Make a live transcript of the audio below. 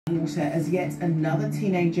water as yet another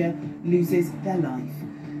teenager loses their life.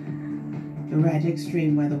 The red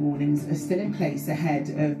extreme weather warnings are still in place ahead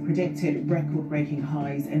of predicted record-breaking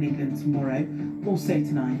highs in England tomorrow, also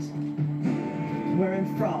tonight. We're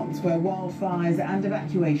in France, where wildfires and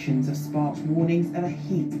evacuations have sparked warnings of a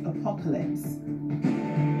heat apocalypse,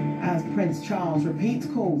 as Prince Charles repeats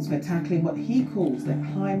calls for tackling what he calls the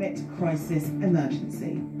climate crisis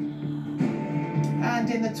emergency. And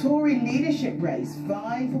in the Tory leadership race,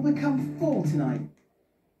 5 will become 4 tonight.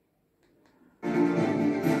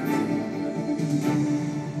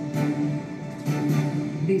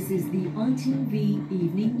 This is the ITV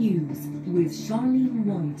Evening News with Charlene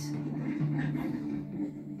White.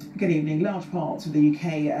 Good evening. Large parts of the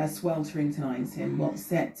UK are sweltering tonight in what's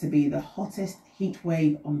set to be the hottest heat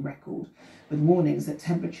wave on record, with warnings that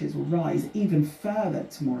temperatures will rise even further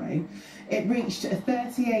tomorrow. It reached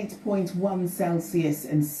 38.1 Celsius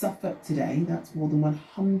in Suffolk today. That's more than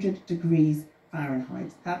 100 degrees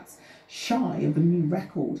Fahrenheit. That's shy of the new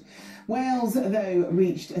record. Wales, though,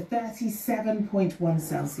 reached 37.1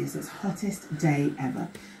 Celsius, its hottest day ever.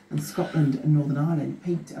 And Scotland and Northern Ireland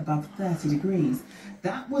peaked above 30 degrees.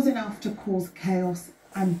 That was enough to cause chaos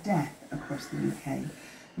and death across the UK.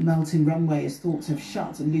 The melting runway is thought to have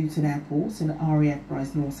shut Luton Airport and RAF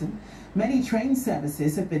Bryce Norton. Many train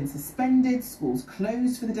services have been suspended, schools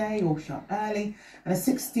closed for the day or shut early, and a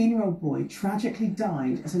 16-year-old boy tragically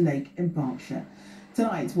died at a lake in Berkshire.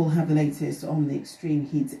 Tonight we'll have the latest on the extreme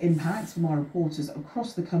heat's impacts from our reporters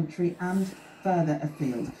across the country and further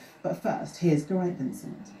afield. But first, here's Geraint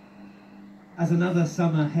Vincent. As another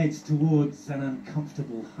summer heads towards an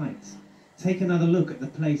uncomfortable height, take another look at the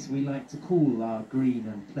place we like to call our green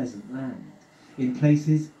and pleasant land. In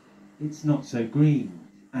places, it's not so green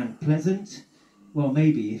and pleasant. Well,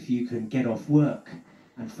 maybe if you can get off work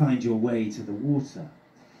and find your way to the water.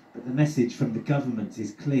 But the message from the government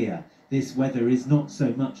is clear. This weather is not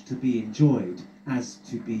so much to be enjoyed as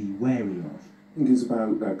to be wary of. I think it's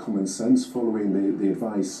about common sense, following the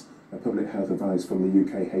advice, public health advice from the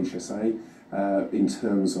UK HSA in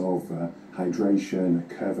terms of hydration,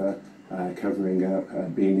 covering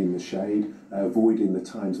up, being in the shade, avoiding the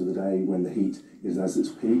times of the day when the heat is at its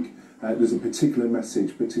peak. There's a particular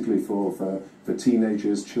message, particularly for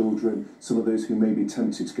teenagers, children, some of those who may be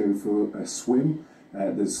tempted to go for a swim.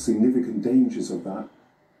 There's significant dangers of that.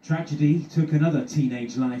 Tragedy took another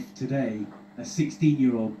teenage life today. A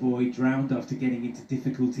 16-year-old boy drowned after getting into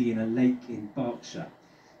difficulty in a lake in Berkshire.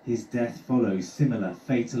 His death follows similar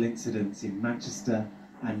fatal incidents in Manchester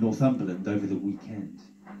and Northumberland over the weekend.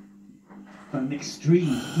 But an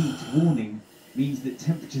extreme heat warning means that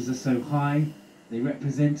temperatures are so high, they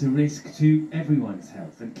represent a risk to everyone's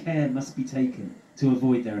health, and care must be taken to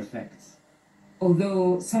avoid their effects.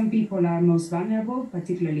 Although some people are most vulnerable,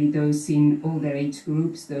 particularly those in older age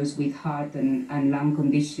groups, those with heart and lung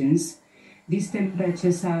conditions, these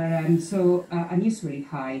temperatures are so unusually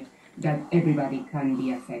high that everybody can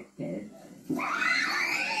be affected.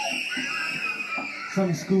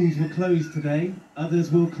 Some schools will close today,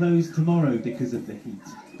 others will close tomorrow because of the heat,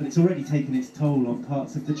 but it's already taken its toll on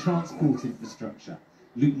parts of the transport infrastructure.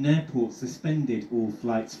 Luton Airport suspended all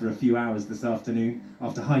flights for a few hours this afternoon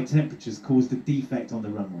after high temperatures caused a defect on the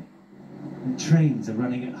runway. And trains are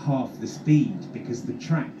running at half the speed because the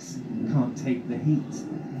tracks can't take the heat.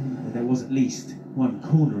 And there was at least one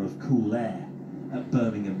corner of cool air at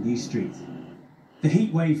Birmingham New Street. The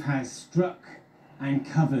heat wave has struck and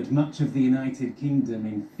covered much of the United Kingdom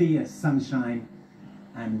in fierce sunshine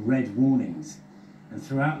and red warnings. And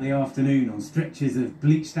throughout the afternoon, on stretches of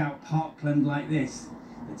bleached out parkland like this,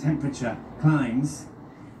 the temperature climbs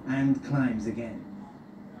and climbs again.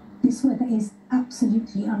 This weather is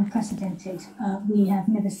absolutely unprecedented. We have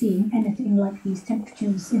never seen anything like these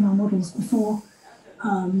temperatures in our models before.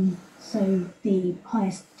 So the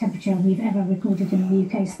highest temperature we've ever recorded in the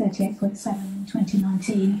UK is 38.7 in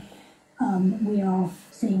 2019. We are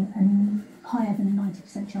seeing a higher than a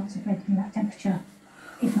 90% chance of breaking that temperature,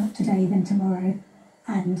 if not today, then tomorrow,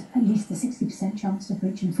 and at least a 60% chance of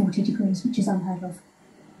reaching 40 degrees, which is unheard of.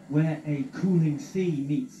 Where a cooling sea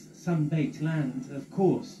meets sun-baked land, of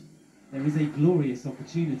course, there is a glorious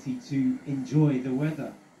opportunity to enjoy the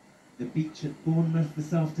weather. The beach at Bournemouth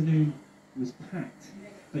this afternoon was packed,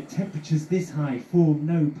 but temperatures this high form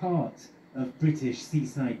no part of British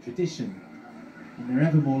seaside tradition, and they're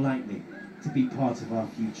ever more likely to be part of our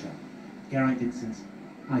future. Geraint Vincent,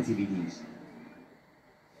 ITV News.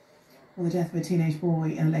 Well, the death of a teenage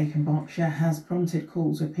boy in a lake in Berkshire has prompted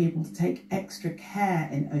calls for people to take extra care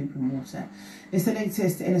in open water. It's the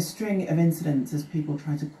latest in a string of incidents as people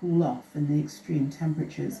try to cool off in the extreme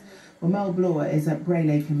temperatures. Well, Mel Bloor is at Bray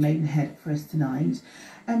Lake in Maidenhead for us tonight.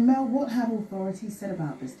 And Mel, what have authorities said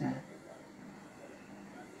about this death?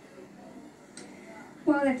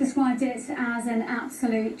 Well, they've described it as an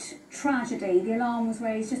absolute tragedy. The alarm was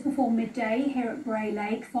raised just before midday here at Bray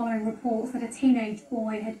Lake following reports that a teenage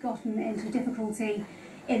boy had gotten into difficulty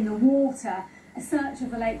in the water. A search of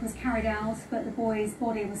the lake was carried out, but the boy's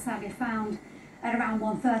body was sadly found at around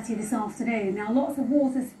 1:30 this afternoon. Now, lots of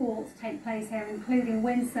water sports take place here, including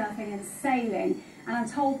windsurfing and sailing, and I'm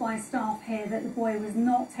told by staff here that the boy was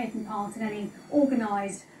not taking part in any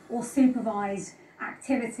organised or supervised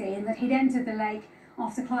activity and that he'd entered the lake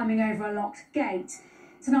after climbing over a locked gate.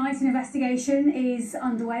 Tonight, an investigation is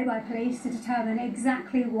underway by police to determine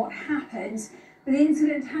exactly what happened. But the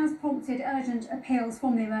incident has prompted urgent appeals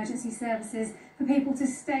from the emergency services for people to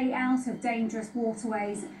stay out of dangerous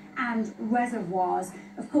waterways and reservoirs.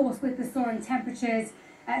 Of course, with the soaring temperatures,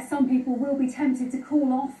 some people will be tempted to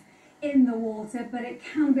cool off in the water, but it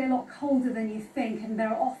can be a lot colder than you think, and there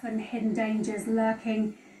are often hidden dangers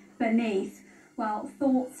lurking beneath. Well,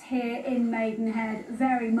 thoughts here in Maidenhead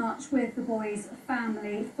very much with the boy's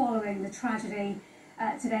family following the tragedy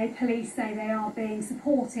today. Police say they are being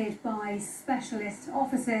supported by specialist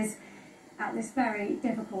officers at this very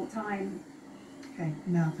difficult time. Okay,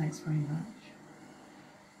 Mel, thanks very much.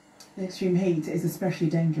 The extreme heat is especially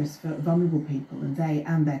dangerous for vulnerable people, and they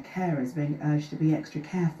and their carers being urged to be extra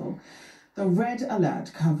careful. The red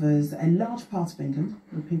alert covers a large part of England,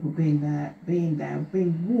 with people being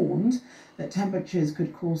warned that temperatures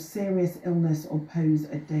could cause serious illness or pose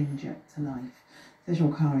a danger to life.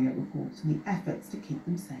 Sejal Karia reports on the efforts to keep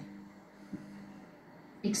them safe.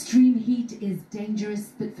 Extreme heat is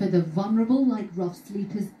dangerous, but for the vulnerable, like rough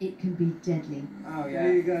sleepers, it can be deadly. Oh yeah.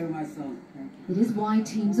 Here you go, my son. Thank you. It is why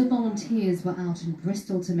teams of volunteers were out in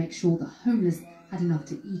Bristol to make sure the homeless had enough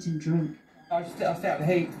to eat and drink. I stay out the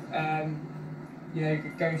heat, you know,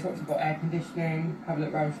 go in shops, you've got air conditioning, have a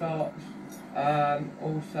look around shops.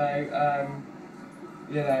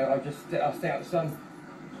 You know, I stay out the sun.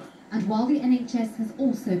 And while the NHS has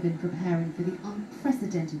also been preparing for the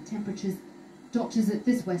unprecedented temperatures, doctors at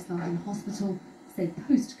this West London hospital say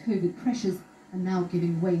post-COVID pressures are now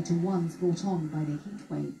giving way to ones brought on by the heat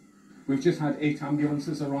wave. We've just had 8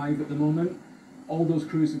 ambulances arrive at the moment. All those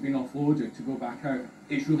crews have been offloaded to go back out.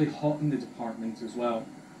 It's really hot in the department as well.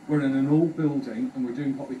 We're in an old building and we're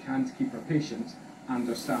doing what we can to keep our patients and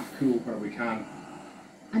our staff cool where we can.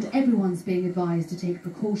 And everyone's being advised to take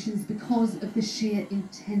precautions because of the sheer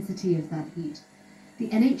intensity of that heat. The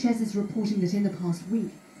NHS is reporting that in the past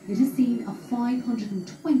week, it has seen a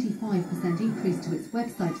 525% increase to its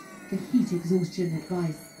website for heat exhaustion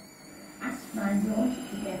advice. Ask my daughter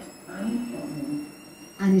to get money for me.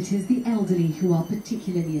 And it is the elderly who are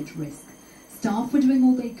particularly at risk. Staff were doing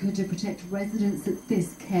all they could to protect residents at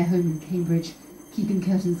this care home in Cambridge, keeping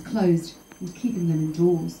curtains closed and keeping them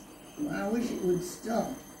indoors. Well, I wish it would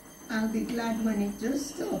stop. I'll be glad when it does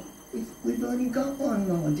stop. We've only got one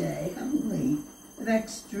more day, haven't we, of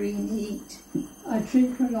extreme heat. I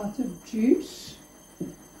drink a lot of juice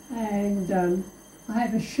and I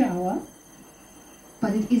have a shower.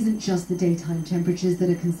 But it isn't just the daytime temperatures that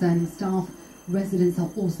are concerning staff. Residents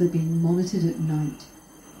are also being monitored at night.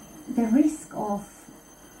 The risk of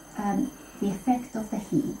the effect of the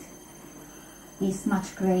heat is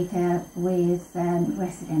much greater with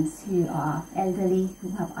residents who are elderly,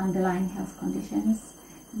 who have underlying health conditions.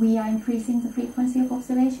 We are increasing the frequency of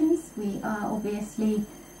observations. We are obviously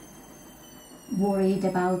worried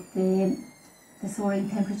about the soaring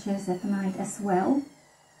temperatures at night as well.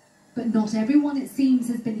 But not everyone, it seems,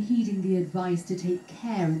 has been heeding the advice to take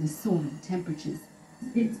care in the soaring temperatures.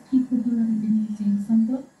 It's people who haven't been using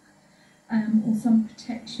sunblock or sun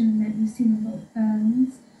protection, that we've seen a lot of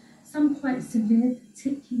burns. Some quite severe,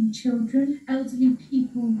 particularly children, elderly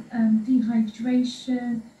people,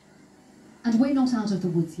 dehydration. And we're not out of the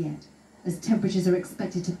woods yet, as temperatures are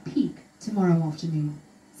expected to peak tomorrow afternoon.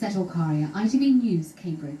 Sejal Karia, ITV News,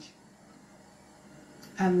 Cambridge.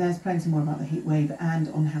 And there's plenty more about the heat wave and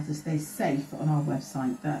on how to stay safe on our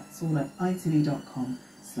website. That's all at itv.com/news.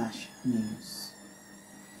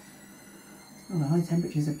 Well, the high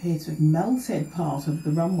temperatures appear to have melted part of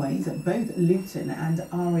the runways at both Luton and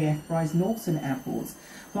RAF Bryce Norton airports.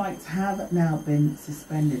 Flights have now been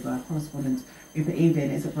suspended. Our correspondent Rupert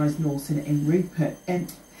Evelyn is at Bryce Norton in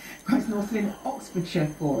Oxfordshire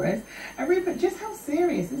for us. Rupert, just how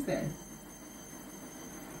serious is this?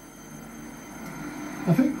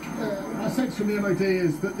 I think, as sense from the MOD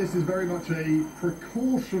is that this is very much a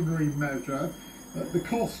precautionary measure. The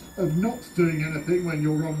cost of not doing anything when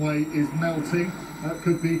your runway is melting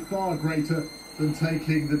could be far greater than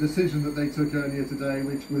taking the decision that they took earlier today,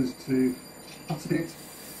 which was to shut it.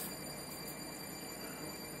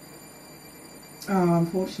 Oh,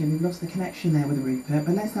 unfortunately, we've lost the connection there with Rupert,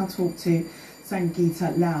 but let's now talk to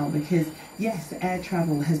Sangeeta Lal, because yes, air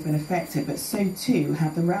travel has been affected, but so too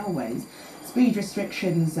have the railways. Speed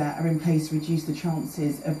restrictions are in place to reduce the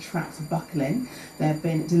chances of tracks buckling. There have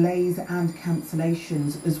been delays and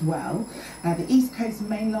cancellations as well. The East Coast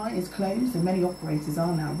main line is closed and many operators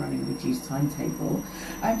are now running a reduced timetable.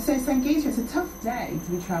 So Sangeeta, it's a tough day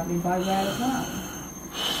to be travelling by rail as well.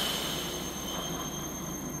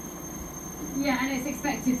 Yeah, and it's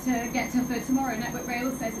expected to get tougher tomorrow. Network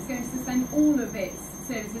Rail says it's going to suspend all of its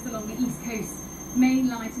services along the East Coast main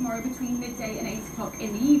line tomorrow between midday and 8 o'clock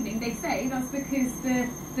in the evening. They say that's because the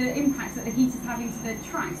impact that the heat is having to the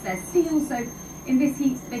tracks. They're steel, so in this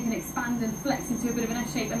heat they can expand and flex into a bit of an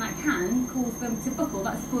F shape, and that can cause them to buckle.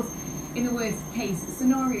 That's of course in the worst case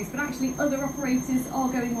scenarios, but actually other operators are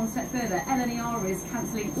going one step further. LNER is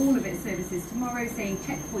cancelling all of its services tomorrow, saying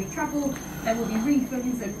check before you travel, there will be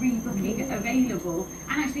refunds and rebooking available,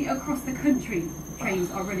 and actually across the country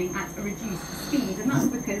trains are running at a reduced speed, and that's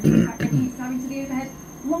because the fact that he's having to the overhead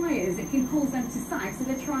wires, it can cause them to sag, so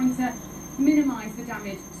they're trying to minimise the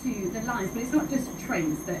damage to the lines. But it's not just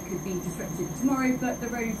trains that could be disrupted tomorrow, but the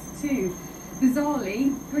roads too.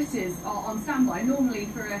 Bizarrely, gritters are on standby, normally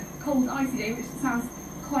for a cold, icy day, which sounds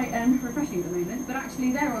quite refreshing at the moment, but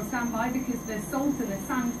actually they're on standby because the salt and the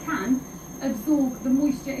sand can absorb the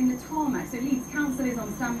moisture in the tarmac. So Leeds Council is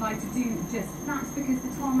on standby to do just that, because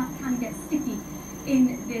the tarmac can get sticky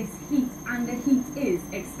in this heat, and the heat is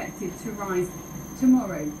expected to rise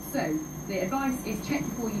tomorrow. So the advice is check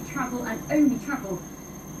before you travel, and only travel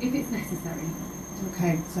if it's necessary.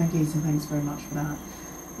 Okay, Sangeeta, thanks very much for that.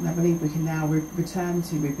 And I believe we can now return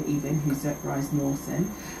to Rupert Evelyn, who's at Rise Norton.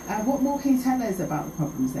 What more can you tell us about the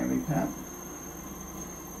problems there, Rupert?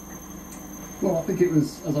 Well, I think it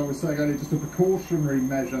was, as I was saying earlier, just a precautionary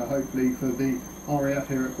measure, hopefully, for the RAF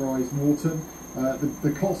here at Rise Norton.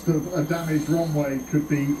 The cost of a damaged runway could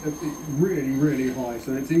be really, really high,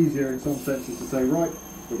 so it's easier in some senses to say, right,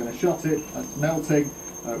 we're going to shut it, it's melting,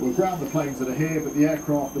 we'll ground the planes that are here, but the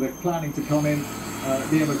aircraft that are planning to come in,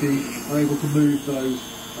 the MOD are able to move those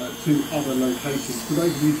to other locations. For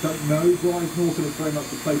those of you who don't know, Rise Norton is very much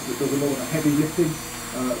the place that does a lot of heavy lifting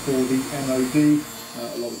for the MOD.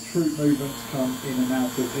 A lot of troop movements come in and out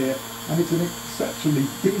of here, and it's an exceptionally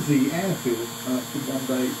busy airfield from one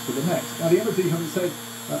day to the next. Now, the MOD haven't said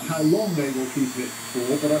how long they will keep it for,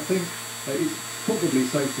 but I think it's probably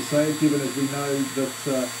safe to say, given as we know that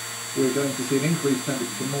we're going to see an increased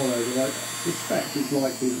temperature tomorrow, that I suspect it's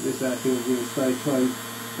likely that this airfield will stay closed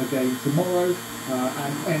again tomorrow,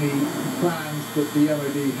 and any plans that the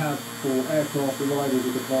MOD have for aircraft arrivals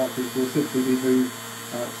and departures will simply be moved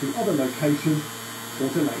to other locations or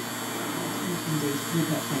delayed. Indeed,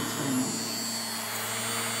 Rupert, thanks very much.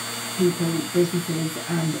 People, businesses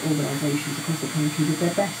and organisations across the country did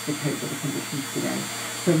their best to cope with the conditions today.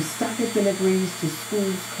 From staggered deliveries to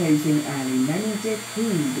schools closing early, many did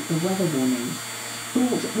heed the weather warnings.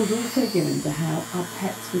 Thought was also given to how our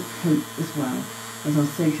pets would cope as well, as our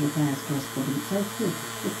social affairs correspondent says here.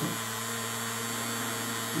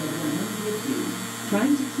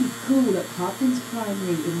 Trying to keep cool at Parklands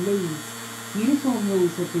Primary in Leeds, uniform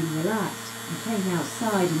rules have been relaxed, and playing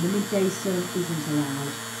outside in the midday sun isn't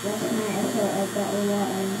allowed. Last night I thought I got a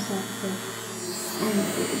water and something, and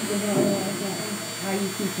it was about all I got. How are you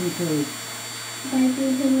keeping cool? By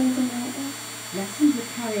breathing like a water. Lessons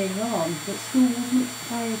are carrying on, but school was much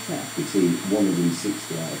quieter. Between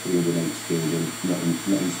 160 out of 308 children not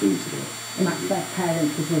in school today. And that's their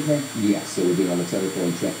parents' decision. Yes, so we've been on the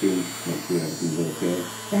telephone checking, make sure everything's okay.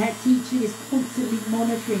 The head teacher is constantly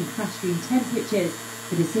monitoring classroom temperatures.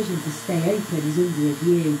 The decision to stay open is under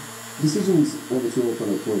review. Decisions whether to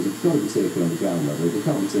open or close have got to be taken on the ground level. They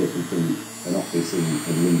can't be taken from an office in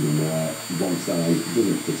London where one side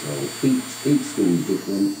doesn't fit all. Each school is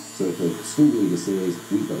different, so if a school leader says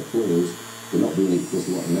we've got to close, they're not doing it because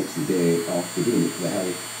they want an extra day off, they're doing it for the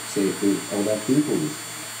health, safety of all their pupils.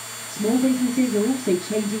 Small businesses are also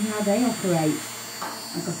changing how they operate.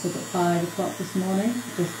 I got up at 5 o'clock this morning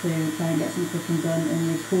just to try and get some cooking done in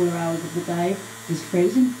the cooler hours of the day. This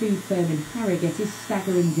frozen food firm in Harrogate is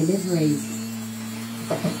staggering deliveries.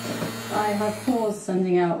 I have paused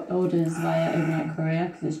sending out orders via overnight courier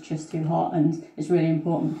because it's just too hot, and it's really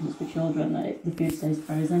important because it's for children that the food stays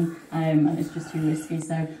frozen, and it's just too risky,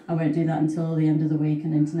 so I won't do that until the end of the week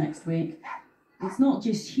and into next week. It's not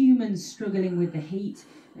just humans struggling with the heat.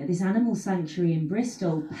 At this animal sanctuary in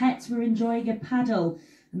Bristol, pets were enjoying a paddle,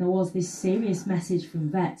 and there was this serious message from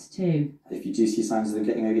vets too. If you do see signs of them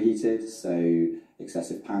getting overheated, so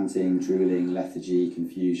excessive panting, drooling, lethargy,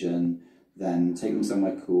 confusion, then take them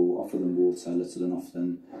somewhere cool, offer them water little and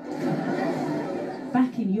often.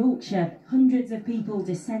 Back in Yorkshire, hundreds of people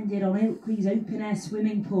descended on Ilkley's open-air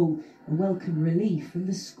swimming pool, a welcome relief from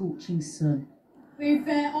the scorching sun. We've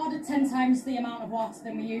ordered 10 times the amount of water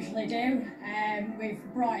than we usually do. We've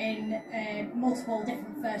brought in multiple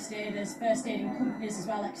different first aiders, first aiding companies as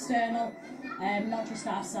well, external, not just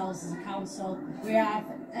ourselves as a council. We have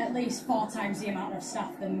at least 4 times the amount of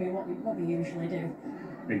staff than what we usually do.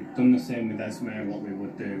 We've done the same with Esme, what we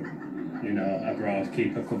would do, you know, abroad,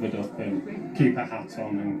 keep her covered up and keep her hat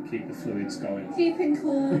on and keep the fluids going. Keeping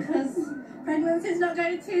cool because pregnancy's not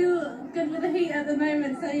going too good with the heat at the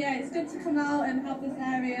moment, so yeah, it's good to come out and have this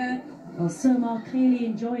area. While some are clearly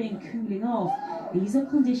enjoying cooling off, these are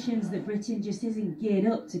conditions that Britain just isn't geared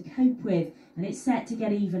up to cope with, and it's set to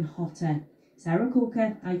get even hotter. Sarah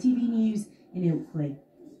Corker, ITV News in Ilkley.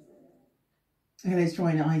 Okay, let's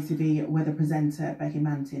join ITV weather presenter Becky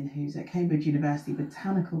Mantin, who's at Cambridge University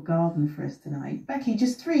Botanical Garden for us tonight. Becky,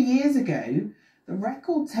 just 3 years ago, the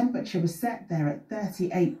record temperature was set there at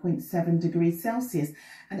 38.7 degrees Celsius,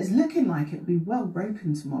 and it's looking like it'll be well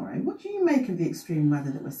broken tomorrow. What do you make of the extreme weather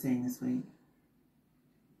that we're seeing this week?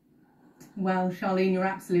 Well, Charlene, you're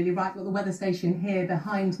absolutely right. I've got the weather station here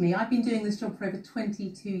behind me. I've been doing this job for over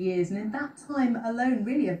 22 years, and in that time alone,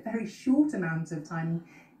 really a very short amount of time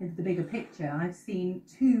into the bigger picture, I've seen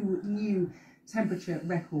 2 new temperature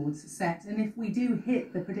records set, and if we do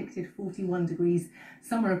hit the predicted 41 degrees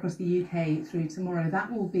somewhere across the UK through tomorrow,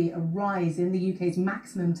 that will be a rise in the UK's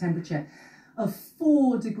maximum temperature of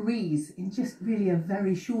 4 degrees in just really a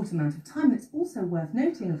very short amount of time. It's also worth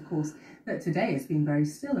noting, of course, that today has been very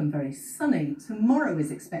still and very sunny. Tomorrow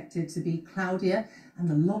is expected to be cloudier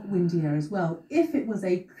and a lot windier as well. If it was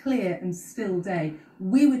a clear and still day,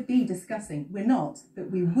 we would be discussing, we're not,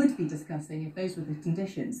 but we would be discussing, if those were the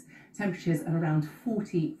conditions, temperatures of around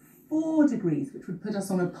 44 degrees, which would put us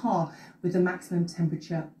on a par with the maximum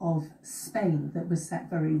temperature of Spain that was set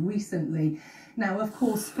very recently. Now, of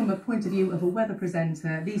course, from a point of view of a weather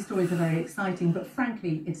presenter, these stories are very exciting, but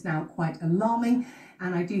frankly, it's now quite alarming.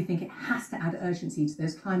 And I do think it has to add urgency to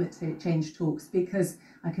those climate change talks, because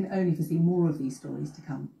I can only foresee more of these stories to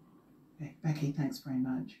come. Okay, Becky, thanks very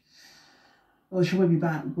much. Well, she'll be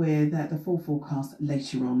back with the full forecast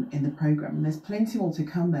later on in the programme, and there's plenty more to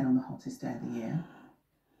come then on the hottest day of the year.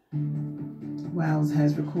 Wales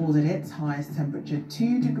has recorded its highest temperature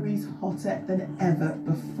 2 degrees hotter than ever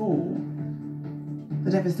before. The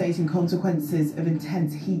devastating consequences of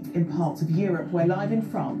intense heat in parts of Europe. We're live in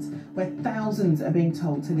France, where thousands are being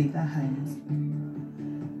told to leave their homes.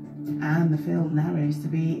 And the field narrows to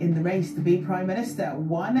be in the race to be Prime Minister.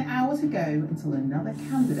 1 hour to go until another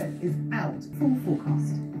candidate is out. Full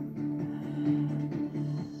forecast.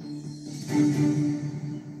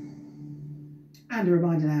 And a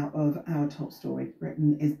reminder now of our top story.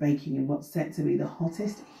 Britain is baking in what's set to be the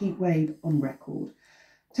hottest heat wave on record.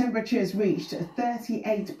 Temperatures reached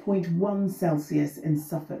 38.1 Celsius in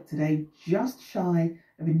Suffolk today, just shy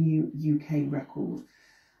of a new UK record.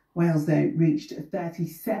 Wales, though, reached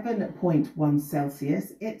 37.1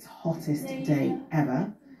 Celsius, its hottest day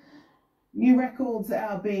ever. New records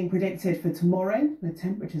are being predicted for tomorrow, with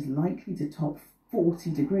temperatures likely to top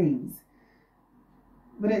 40 degrees.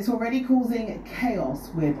 But it's already causing chaos,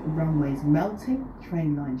 with runways melting,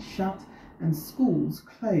 train lines shut and schools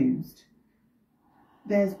closed.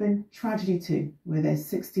 There's been tragedy too, with a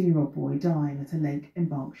 16-year-old boy dying at a lake in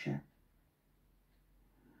Berkshire.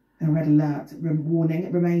 A red alert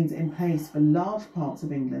warning remains in place for large parts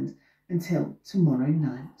of England until tomorrow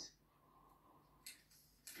night.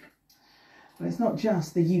 But it's not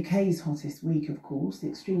just the UK's hottest week, of course. The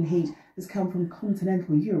extreme heat has come from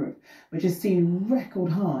continental Europe, which has seen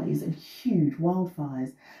record highs and huge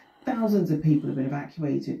wildfires. Thousands of people have been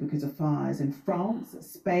evacuated because of fires in France,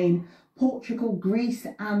 Spain, Portugal, Greece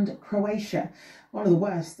and Croatia, one of the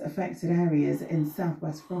worst affected areas in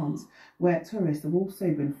southwest France, where tourists have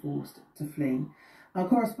also been forced to flee. Our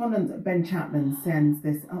correspondent Ben Chapman sends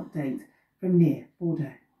this update from near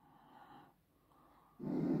Bordeaux.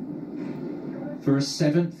 For a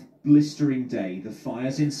 7th blistering day, the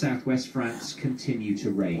fires in southwest France continue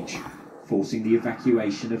to rage, forcing the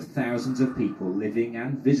evacuation of thousands of people living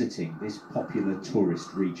and visiting this popular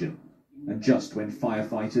tourist region. And just when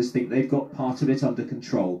firefighters think they've got part of it under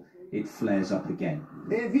control, it flares up again.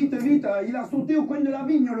 Vite, vite, il a sauté au coin de la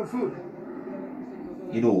vigne, le feu.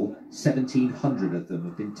 In all, 1,700 of them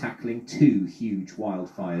have been tackling 2 huge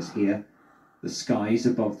wildfires here. The skies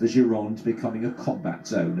above the Gironde becoming a combat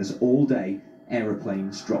zone as all day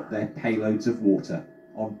aeroplanes drop their payloads of water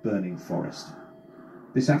on burning forest.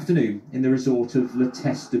 This afternoon, in the resort of Le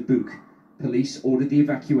Teste de Bouc, police ordered the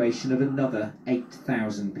evacuation of another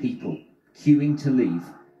 8,000 people, queuing to leave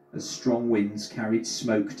as strong winds carried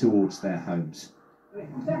smoke towards their homes.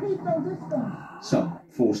 Some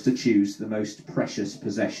forced to choose the most precious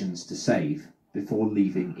possessions to save before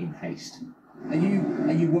leaving in haste. Are you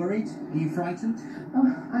worried? Are you frightened?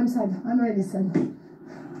 Oh, I'm sad. I'm really sad.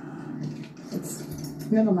 It's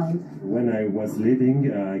never mind. When I was leaving,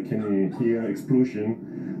 I can hear explosion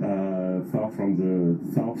far from the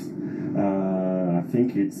south. I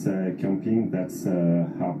think it's camping that's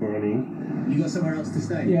are burning. You got somewhere else to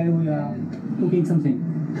stay? Yeah, we are cooking something.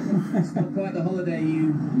 It's not quite the holiday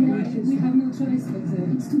you... Yeah, we have no choice, but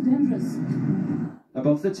it's too dangerous.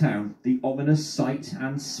 Above the town, the ominous sight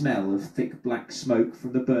and smell of thick black smoke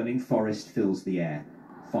from the burning forest fills the air.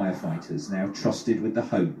 Firefighters now trusted with the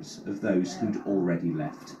homes of those who'd already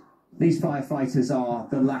left. These firefighters are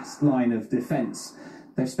the last line of defence.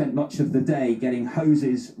 They've spent much of the day getting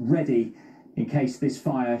hoses ready in case this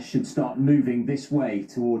fire should start moving this way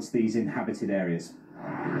towards these inhabited areas.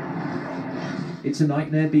 It's a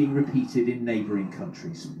nightmare being repeated in neighbouring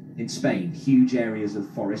countries. In Spain, huge areas of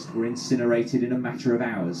forest were incinerated in a matter of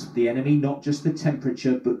hours. The enemy, not just the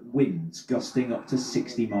temperature, but winds gusting up to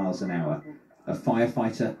 60 miles an hour. A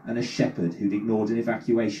firefighter and a shepherd who'd ignored an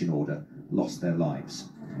evacuation order lost their lives.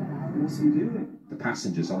 What's he doing? The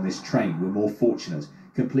passengers on this train were more fortunate,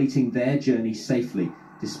 completing their journey safely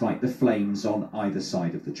despite the flames on either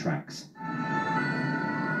side of the tracks.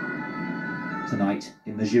 Tonight,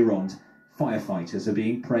 in the Gironde, firefighters are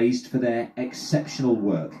being praised for their exceptional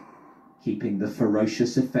work, keeping the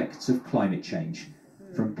ferocious effects of climate change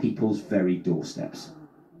from people's very doorsteps.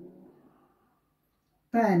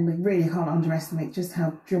 Ben, we really can't underestimate just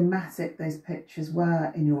how dramatic those pictures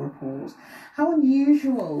were in your report. How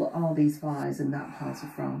unusual are these fires in that part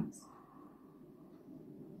of France?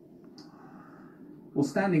 Well,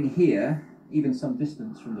 standing here, even some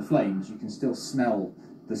distance from the flames, you can still smell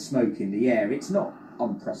the smoke in the air. It's not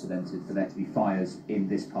unprecedented for there to be fires in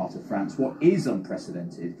this part of France. What is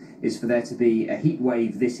unprecedented is for there to be a heat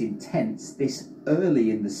wave this intense, this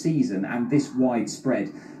early in the season, and this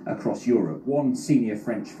widespread across Europe. One senior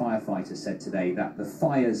French firefighter said today that the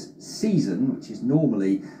fires season, which is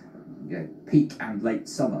normally peak and late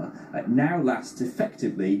summer, now lasts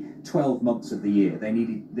effectively 12 months of the year. They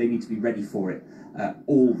need to be ready for it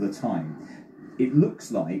all the time. It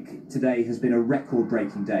looks like today has been a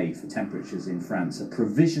record-breaking day for temperatures in France. A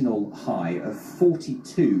provisional high of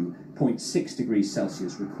 42.6 degrees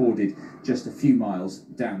Celsius recorded just a few miles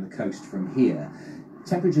down the coast from here.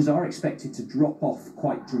 Temperatures are expected to drop off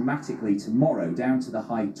quite dramatically tomorrow, down to the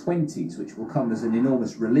high 20s, which will come as an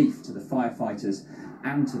enormous relief to the firefighters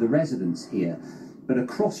and to the residents here. But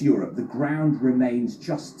across Europe, the ground remains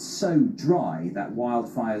just so dry that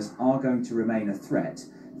wildfires are going to remain a threat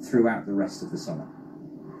throughout the rest of the summer.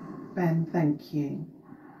 Ben, thank you.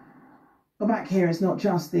 Well, back here, it's not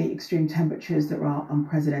just the extreme temperatures that are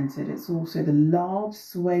unprecedented, it's also the large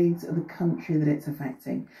swathes of the country that it's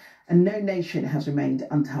affecting. And no nation has remained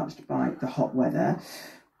untouched by the hot weather.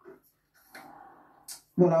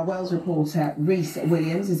 Well, our Wales reporter, Rhys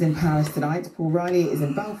Williams, is in Paris tonight. Paul Riley is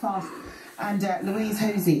in Belfast. And Louise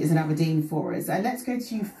Hosey is in Aberdeen for us. Let's go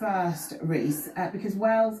to you first, Rhys, because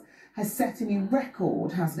Wales has set a new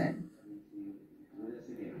record, hasn't it?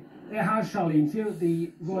 It has, Charlene. Here at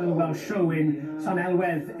the Royal Welsh Show in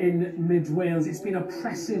Llanelwedd in mid-Wales, it's been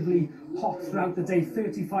oppressively hot throughout the day,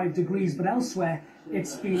 35 degrees, but elsewhere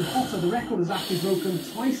it's been hotter. The record has actually broken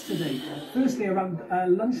twice today. Firstly, around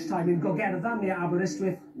lunchtime in Gogerddon near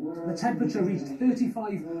Aberystwyth, the temperature reached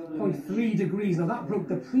 35.3 degrees. Now that broke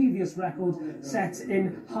the previous record set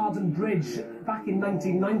in Harden Bridge back in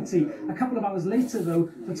 1990. A couple of hours later, though,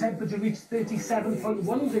 the temperature reached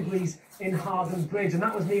 37.1 degrees in Harden Bridge, and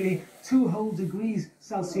that was nearly 2 whole degrees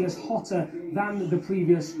Celsius hotter than the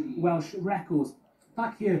previous Welsh record.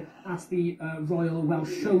 Back here at the Royal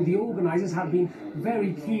Welsh Show, the organisers have been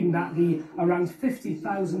very keen that the around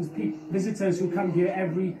 50,000 visitors who come here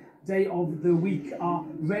every day of the week are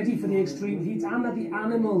ready for the extreme heat, and that the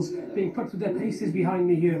animals being put through their paces behind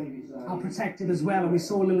me here are protected as well. And we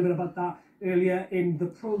saw a little bit about that earlier in the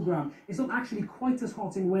programme. It's not actually quite as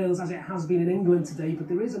hot in Wales as it has been in England today, but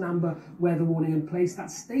there is an amber weather warning in place that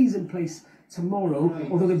stays in place tomorrow,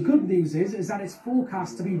 although the good news is that it's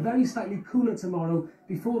forecast to be very slightly cooler tomorrow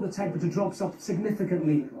before the temperature drops up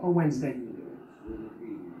significantly on Wednesday.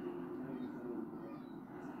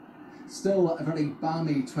 Still a very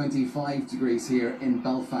balmy 25 degrees here in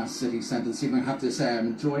Belfast city centre. Stephen, I have to say I'm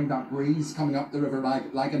enjoying that breeze coming up the River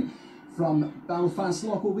Lagan from Belfast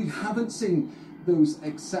Loch. Well, we haven't seen those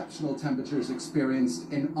exceptional temperatures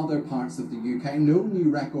experienced in other parts of the UK. No new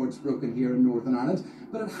records broken here in Northern Ireland,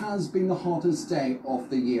 but it has been the hottest day of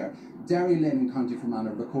the year. Derry Lane in County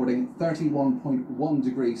Fermanagh recording 31.1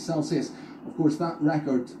 degrees Celsius. Of course, that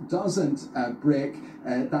record doesn't break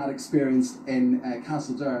that experienced in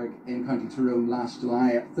Castlederg in County Tyrone last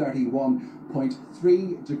July at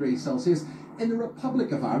 31.3 degrees Celsius. In the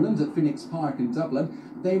Republic of Ireland at Phoenix Park in Dublin,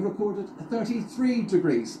 they recorded 33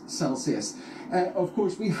 degrees Celsius. Of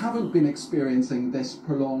course, we haven't been experiencing this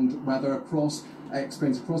prolonged weather across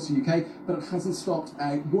the UK, but it hasn't stopped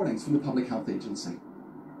warnings from the Public Health Agency.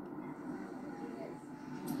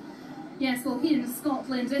 Yes, well, here in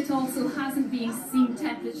Scotland, it also hasn't been seen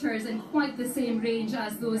temperatures in quite the same range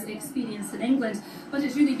as those experienced in England, but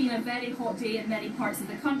it's really been a very hot day in many parts of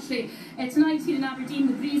the country. Tonight here in Aberdeen,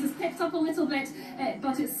 the breeze has picked up a little bit,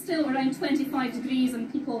 but it's still around 25 degrees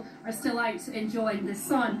and people are still out enjoying the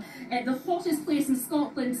sun. The hottest place in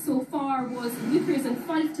Scotland so far was Lookers in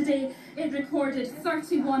Fife today. It recorded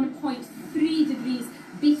 31.3 degrees,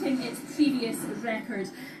 beating its previous record.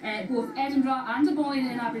 Both Edinburgh and Aboyne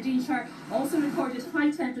in Aberdeenshire also recorded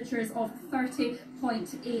high temperatures of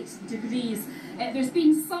 30.8 degrees. There's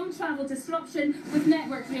been some travel disruption, with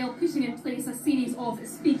Network Rail putting in place a series of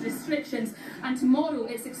speed restrictions, and tomorrow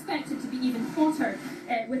it's expected to be even hotter,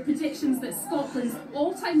 with predictions that Scotland's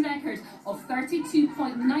all-time record of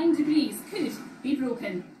 32.9 degrees could be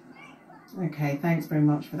broken. Okay, thanks very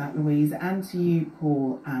much for that, Louise, and to you,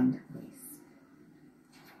 Paul and Louise.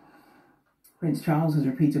 Prince Charles has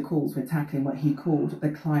repeated calls for tackling what he called the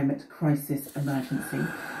climate crisis emergency.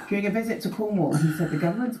 During a visit to Cornwall, he said the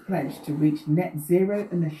government's pledge to reach net zero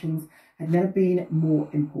emissions had never been more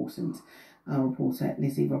important. Our reporter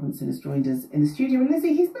Lizzie Robinson has joined us in the studio. And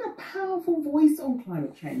Lizzie, he's been a powerful voice on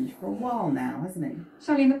climate change for a while now, hasn't he?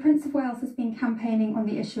 Charlene, the Prince of Wales has been campaigning on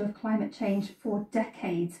the issue of climate change for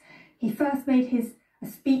decades. He first made a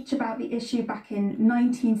speech about the issue back in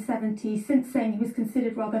 1970, since saying he was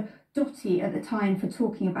considered rather dotty at the time for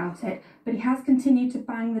talking about it, but he has continued to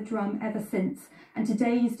bang the drum ever since, and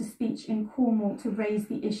today used a speech in Cornwall to raise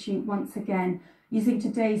the issue once again, using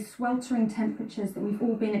today's sweltering temperatures that we've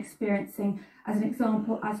all been experiencing as an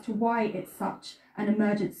example as to why it's such an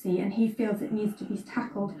emergency, and he feels it needs to be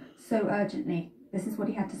tackled so urgently. This is what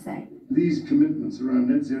he had to say. These commitments around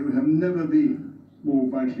net zero have never been more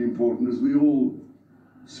vitally important, as we all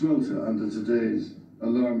swelter under today's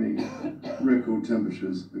alarming record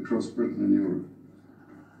temperatures across Britain and Europe.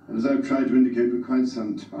 And as I've tried to indicate for quite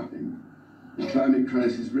some time, the climate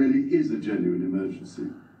crisis really is a genuine emergency,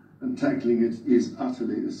 and tackling it is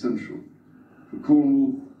utterly essential for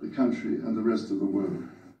Cornwall, the country, and the rest of the world.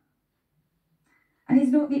 And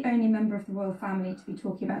he's not the only member of the royal family to be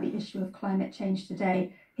talking about the issue of climate change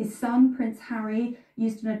today. His son, Prince Harry,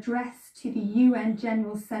 used an address to the UN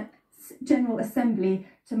General Assembly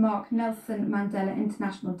to mark Nelson Mandela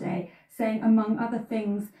International Day, saying, among other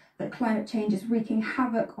things, that climate change is wreaking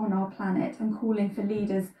havoc on our planet and calling for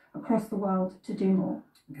leaders across the world to do more.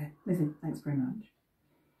 Okay, Lizzie, thanks very much.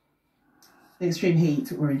 The extreme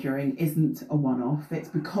heat we're enduring isn't a one-off. It's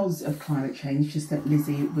because of climate change, just that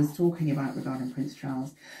Lizzie was talking about regarding Prince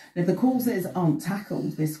Charles. And if the causes aren't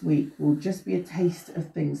tackled this week, will just be a taste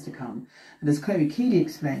of things to come. And as Chloe Keeley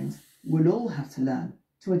explains, we'll all have to learn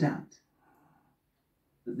to adapt.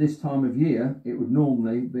 At this time of year, it would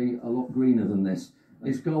normally be a lot greener than this.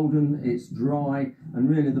 It's golden, it's dry, and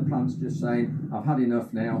really the plant's just saying, I've had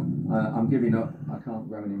enough now, I'm giving up, I can't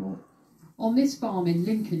grow anymore. On this farm in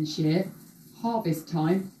Lincolnshire, harvest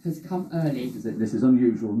time has come early. This is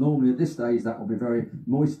unusual. Normally at this stage that will be very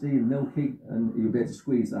moisty and milky, and you'll be able to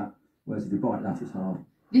squeeze that, whereas if you bite that, it's hard.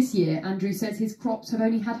 This year, Andrew says his crops have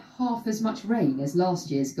only had half as much rain as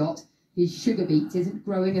last year's got. His sugar beet isn't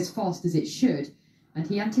growing as fast as it should, and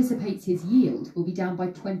he anticipates his yield will be down by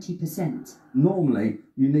 20%. Normally,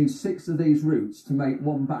 you need 6 of these roots to make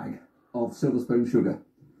 1 bag of silver spoon sugar.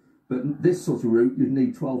 But this sort of root, you'd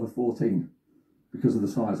need 12 or 14 because of the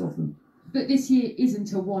size of them. But this year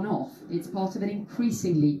isn't a one-off. It's part of an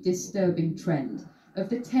increasingly disturbing trend. Of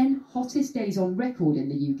the 10 hottest days on record in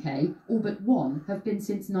the UK, all but 1 have been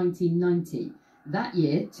since 1990. That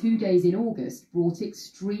year, 2 days in August brought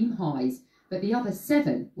extreme highs, but the other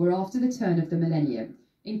 7 were after the turn of the millennium,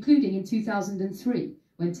 including in 2003,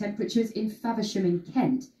 when temperatures in Faversham in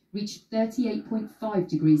Kent reached 38.5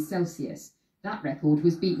 degrees Celsius. That record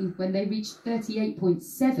was beaten when they reached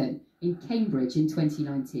 38.7 in Cambridge in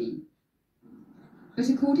 2019. But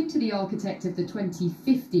according to the architect of the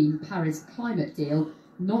 2015 Paris climate deal,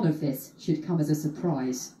 none of this should come as a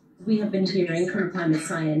surprise. We have been hearing from climate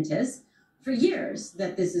scientists for years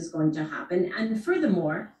that this is going to happen, and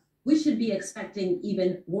furthermore, we should be expecting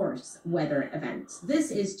even worse weather events. This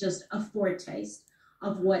is just a foretaste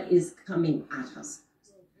of what is coming at us.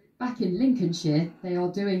 Back in Lincolnshire, they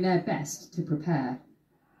are doing their best to prepare.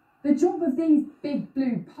 The job of these big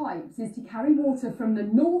blue pipes is to carry water from the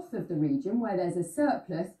north of the region, where there's a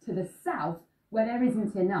surplus, to the south, where there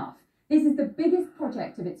isn't enough. This is the biggest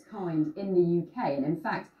project of its kind in the UK, and in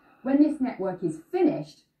fact, when this network is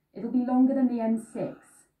finished, it'll be longer than the M6.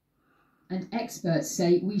 And experts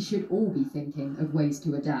say we should all be thinking of ways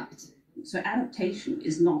to adapt. So adaptation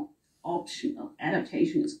is not optional.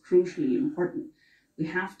 Adaptation is crucially important. We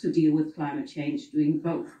have to deal with climate change doing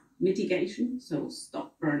both mitigation, so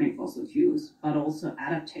stop burning fossil fuels, but also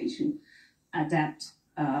adaptation, adapt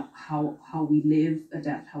how we live,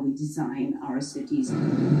 adapt how we design our cities.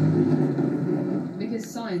 Because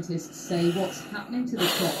scientists say what's happening to the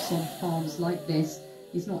crops on farms like this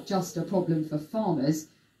is not just a problem for farmers,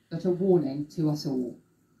 but a warning to us all.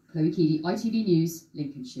 Chloe Keedy, ITV News,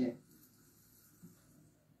 Lincolnshire.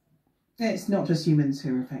 It's not just humans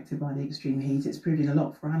who are affected by the extreme heat, it's proving a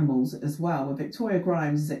lot for animals as well. Well, Victoria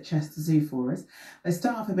Grimes is at Chester Zoo for us. Their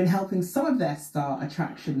staff have been helping some of their star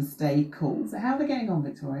attractions stay cool. So how are they getting on,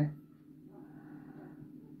 Victoria?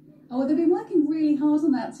 Oh, they've been working really hard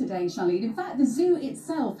on that today, Charlene. In fact, the zoo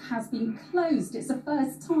itself has been closed. It's the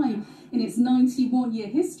first time in its 91-year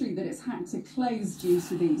history that it's had to close due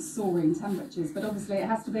to these soaring temperatures. But obviously it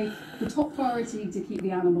has to be the top priority to keep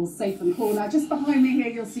the animals safe and cool. Now, just behind me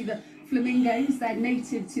here, you'll see the flamingos. They're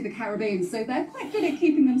native to the Caribbean, so they're quite good at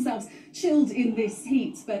keeping themselves chilled in this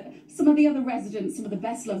heat. But some of the other residents, some of the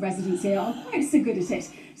best-loved residents here, are quite so good at it.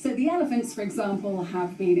 So the elephants, for example,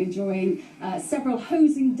 have been enjoying several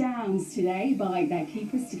hosing downs today by their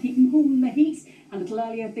keepers to keep them cool in the heat. And a little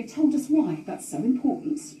earlier, they told us why that's so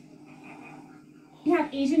important. We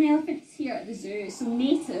have Asian elephants here at the zoo. So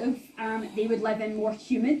native, they would live in more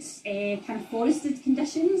humid, kind of forested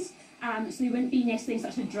conditions. So they wouldn't be necessarily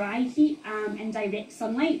in such a dry heat in direct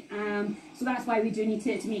sunlight. So that's why we do need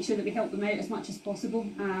to make sure that we help them out as much as possible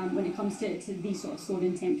when it comes to these sort of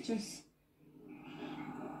soaring temperatures.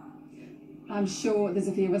 I'm sure there's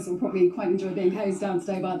a few of us who will probably quite enjoy being hosed down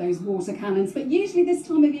today by those water cannons. But usually this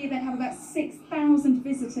time of year they have about 6,000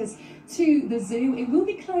 visitors to the zoo. It will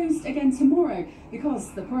be closed again tomorrow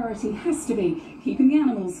because the priority has to be keeping the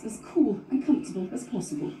animals as cool and comfortable as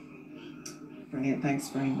possible. Brilliant, thanks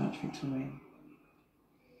very much, Victoria.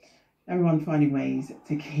 Everyone finding ways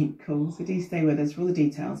to keep cool, so do stay with us for all the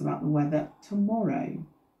details about the weather tomorrow.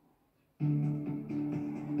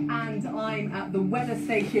 And I'm at the weather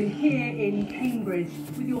station here in Cambridge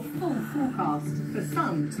with your full forecast. For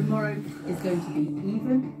some, tomorrow is going to be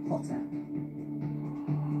even hotter.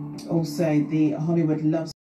 Also, the Hollywood Love